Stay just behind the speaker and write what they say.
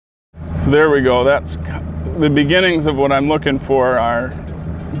So there we go. That's the beginnings of what I'm looking for are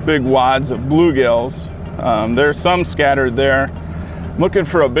big wads of bluegills. There's some scattered there. I'm looking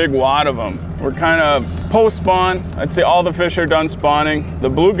for a big wad of them. We're kind of post-spawn. I'd say all the fish are done spawning. The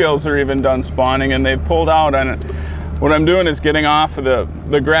bluegills are even done spawning, and they've pulled out on it. What I'm doing is getting off of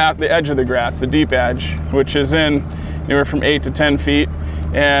the grass, the edge of the grass, the deep edge, which is in anywhere from 8 to 10 feet.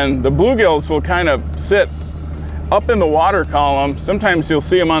 And the bluegills will kind of sit up in the water column. Sometimes you'll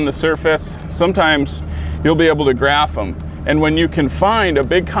see them on the surface. Sometimes you'll be able to graph them. And when you can find a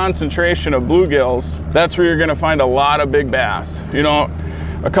big concentration of bluegills, that's where you're gonna find a lot of big bass. You know,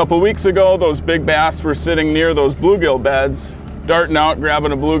 a couple weeks ago, those big bass were sitting near those bluegill beds, darting out,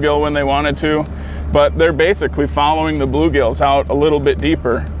 grabbing a bluegill when they wanted to, but they're basically following the bluegills out a little bit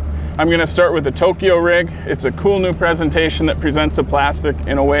deeper. I'm gonna start with the Tokyo rig. It's a cool new presentation that presents the plastic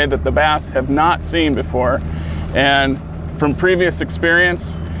in a way that the bass have not seen before. And from previous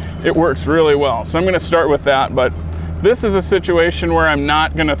experience, it works really well. So I'm gonna start with that, but this is a situation where I'm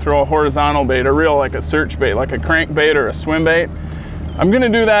not gonna throw a horizontal bait, a reel like a search bait, like a crankbait or a swim bait. I'm gonna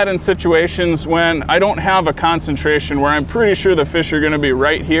do that in situations when I don't have a concentration, where I'm pretty sure the fish are gonna be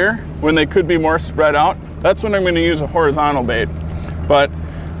right here, when they could be more spread out. That's when I'm gonna use a horizontal bait. But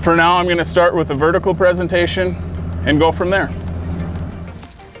for now, I'm gonna start with a vertical presentation and go from there.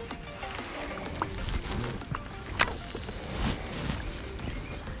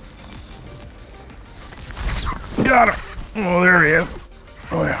 Got him. Oh, there he is.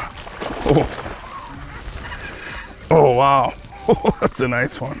 Oh, yeah. Oh, oh wow. Oh, that's a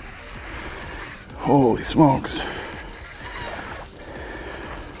nice one. Holy smokes.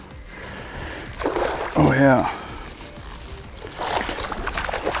 Oh, yeah.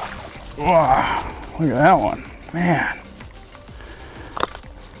 Wow. Look at that one. Man.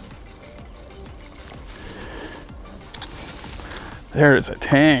 There's a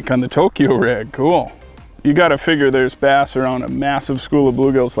tank on the Tokyo rig. Cool. You got to figure there's bass around a massive school of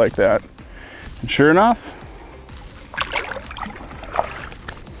bluegills like that. And sure enough,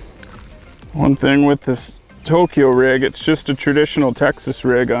 one thing with this Tokyo rig, it's just a traditional Texas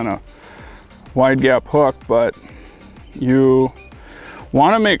rig on a wide gap hook, but you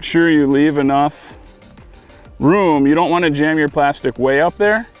want to make sure you leave enough room. You don't want to jam your plastic way up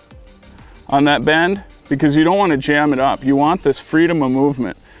there on that bend, because you don't want to jam it up. You want this freedom of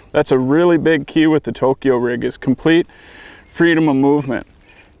movement. That's a really big key with the Tokyo rig, is complete freedom of movement.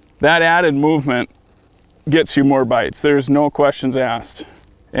 That added movement gets you more bites. There's no questions asked.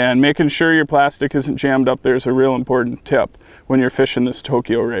 And making sure your plastic isn't jammed up there is a real important tip when you're fishing this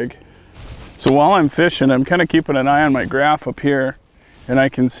Tokyo rig. So while I'm fishing, I'm kind of keeping an eye on my graph up here, and I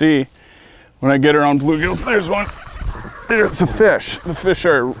can see when I get around bluegills, there's one. There's a fish. The fish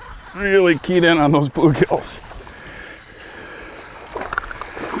are really keyed in on those bluegills.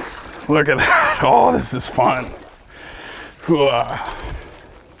 Look at that. Oh, this is fun. Cool,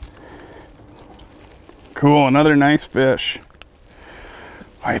 another nice fish.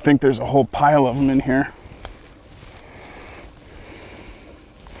 I think there's a whole pile of them in here.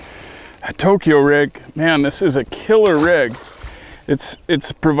 That Tokyo rig, man, this is a killer rig. It's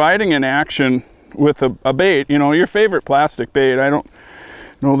providing an action with a bait, you know, your favorite plastic bait. I don't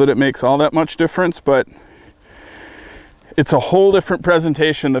know that it makes all that much difference, but it's a whole different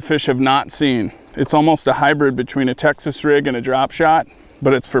presentation the fish have not seen. It's almost a hybrid between a Texas rig and a drop shot,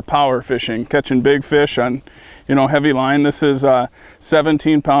 but it's for power fishing, catching big fish on, you know, heavy line. This is a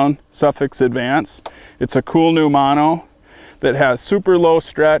 17-pound Suffix Advance. It's a cool new mono that has super low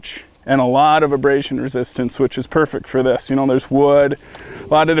stretch and a lot of abrasion resistance, which is perfect for this. You know, there's wood, a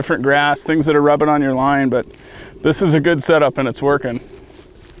lot of different grass, things that are rubbing on your line, but this is a good setup and it's working.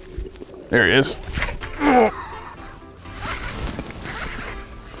 There he is.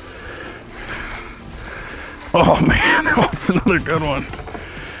 Oh man, that's another good one.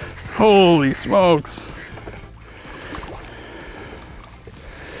 Holy smokes.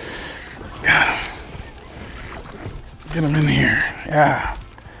 God. Get him in here, yeah.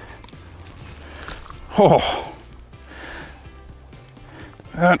 Oh,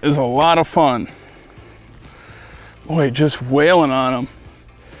 that is a lot of fun. Boy, just wailing on them.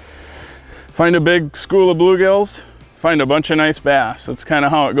 Find a big school of bluegills, find a bunch of nice bass. That's kind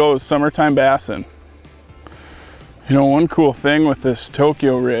of how it goes, summertime bassing. You know, one cool thing with this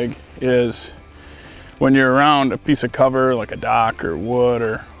Tokyo rig is when you're around a piece of cover like a dock or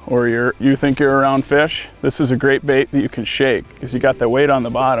wood, or you think you're around fish, this is a great bait that you can shake, because you got the weight on the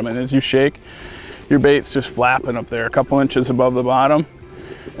bottom, and as you shake, your bait's just flapping up there a couple inches above the bottom,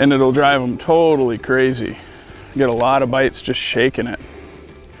 and it'll drive them totally crazy. You get a lot of bites just shaking it.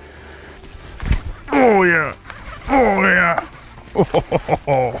 Oh yeah, oh yeah.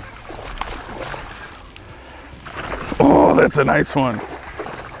 Oh. Oh, that's a nice one.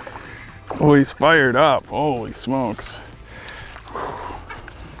 Oh, he's fired up. Holy smokes.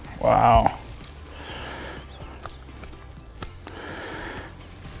 Wow.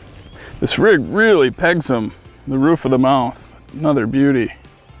 This rig really pegs him, the roof of the mouth. Another beauty.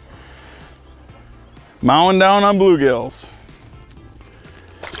 Mowing down on bluegills.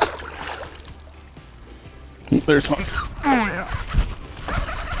 There's one. Oh, yeah.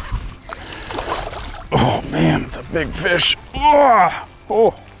 Oh, man, it's a big fish. Oh,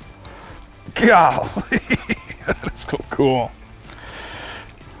 oh. Golly. That's so cool.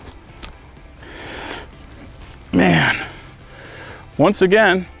 Man. Once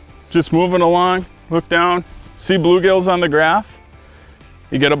again, just moving along, look down, see bluegills on the graph,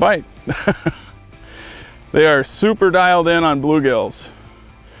 you get a bite. They are super dialed in on bluegills.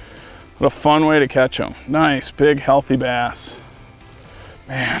 What a fun way to catch them. Nice, big, healthy bass.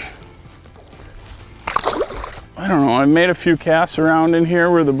 Man. I don't know, I made a few casts around in here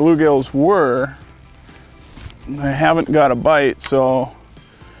where the bluegills were. I haven't got a bite, so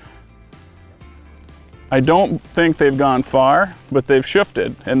I don't think they've gone far, but they've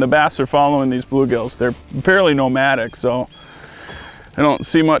shifted, and the bass are following these bluegills. They're fairly nomadic, so I don't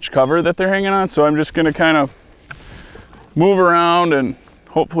see much cover that they're hanging on, so I'm just gonna kind of move around and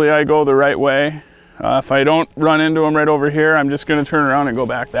hopefully I go the right way. If I don't run into them right over here, I'm just gonna turn around and go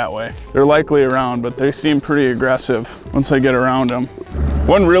back that way. They're likely around, but they seem pretty aggressive once I get around them.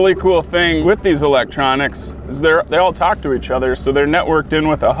 One really cool thing with these electronics is they all talk to each other, so they're networked in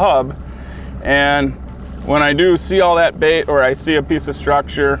with a hub, and when I do see all that bait or I see a piece of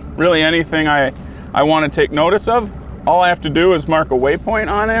structure, really anything I want to take notice of, all I have to do is mark a waypoint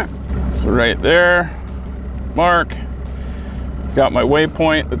on it. So right there, mark. Got my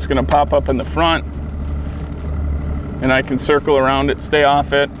waypoint that's going to pop up in the front, and I can circle around it, stay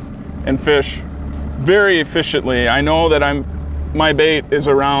off it, and fish very efficiently. I know that my bait is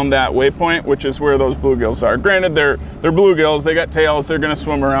around that waypoint, which is where those bluegills are. Granted, they're bluegills, they got tails, they're going to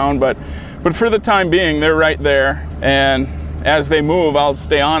swim around, but for the time being, they're right there, and as they move, I'll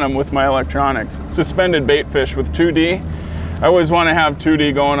stay on them with my electronics. Suspended bait fish with 2D. I always want to have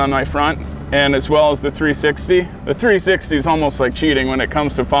 2D going on my front, and as well as the 360. The 360 is almost like cheating when it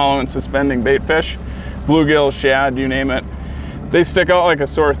comes to following suspending bait fish. Bluegill, shad, you name it. They stick out like a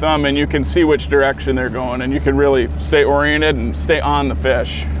sore thumb, and you can see which direction they're going, and you can really stay oriented and stay on the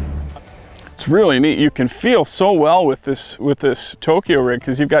fish. It's really neat. You can feel so well with this Tokyo rig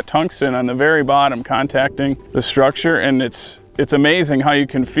because you've got tungsten on the very bottom contacting the structure, and it's amazing how you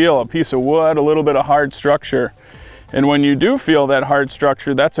can feel a piece of wood, a little bit of hard structure. And when you do feel that hard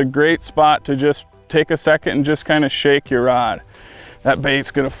structure, that's a great spot to just take a second and just kind of shake your rod. That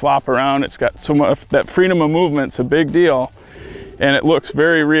bait's gonna flop around. It's got so much, that freedom of movement's a big deal, and it looks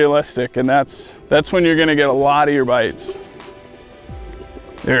very realistic, and that's when you're gonna get a lot of your bites.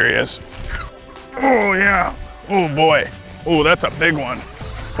 There he is. Oh yeah, oh boy. Oh, that's a big one.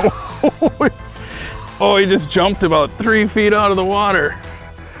 Oh, he just jumped about 3 feet out of the water.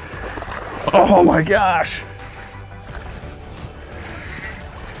 Oh my gosh.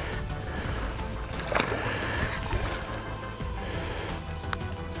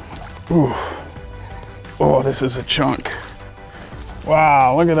 Ooh. Oh, this is a chunk.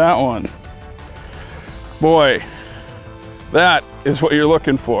 Wow, look at that one. Boy, that is what you're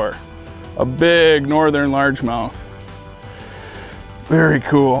looking for. A big northern largemouth. Very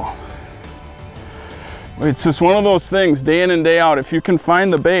cool. It's just one of those things, day in and day out, if you can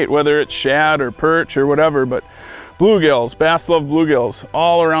find the bait, whether it's shad or perch or whatever, but bluegills, bass love bluegills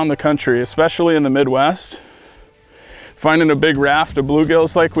all around the country, especially in the Midwest. Finding a big raft of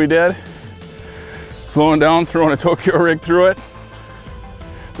bluegills like we did, slowing down, throwing a Tokyo rig through it.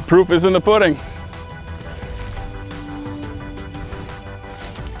 The proof is in the pudding.